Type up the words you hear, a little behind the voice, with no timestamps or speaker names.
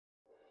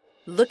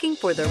Looking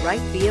for the right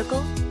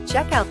vehicle?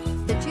 Check out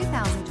the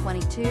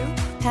 2022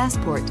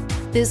 Passport.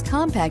 This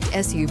compact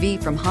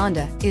SUV from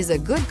Honda is a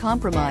good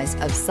compromise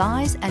of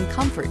size and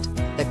comfort.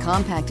 The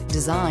compact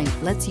design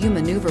lets you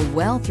maneuver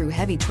well through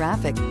heavy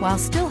traffic while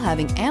still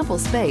having ample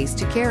space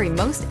to carry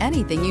most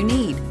anything you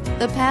need.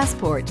 The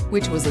Passport,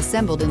 which was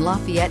assembled in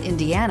Lafayette,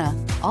 Indiana,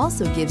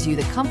 also gives you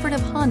the comfort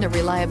of Honda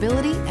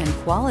reliability and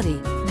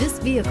quality. This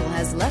vehicle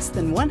has less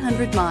than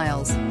 100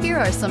 miles. Here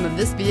are some of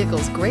this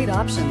vehicle's great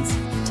options: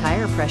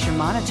 tire pressure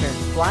monitor,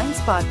 blind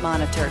spot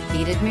monitor,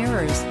 heated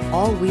mirrors,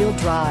 all-wheel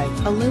drive,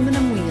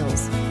 aluminum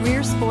wheels,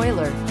 rear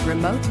spoiler,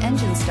 remote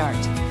engine start,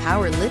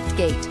 power lift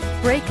gate,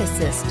 brake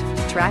assist,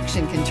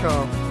 traction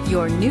control.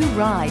 Your new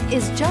ride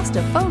is just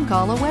a phone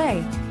call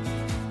away.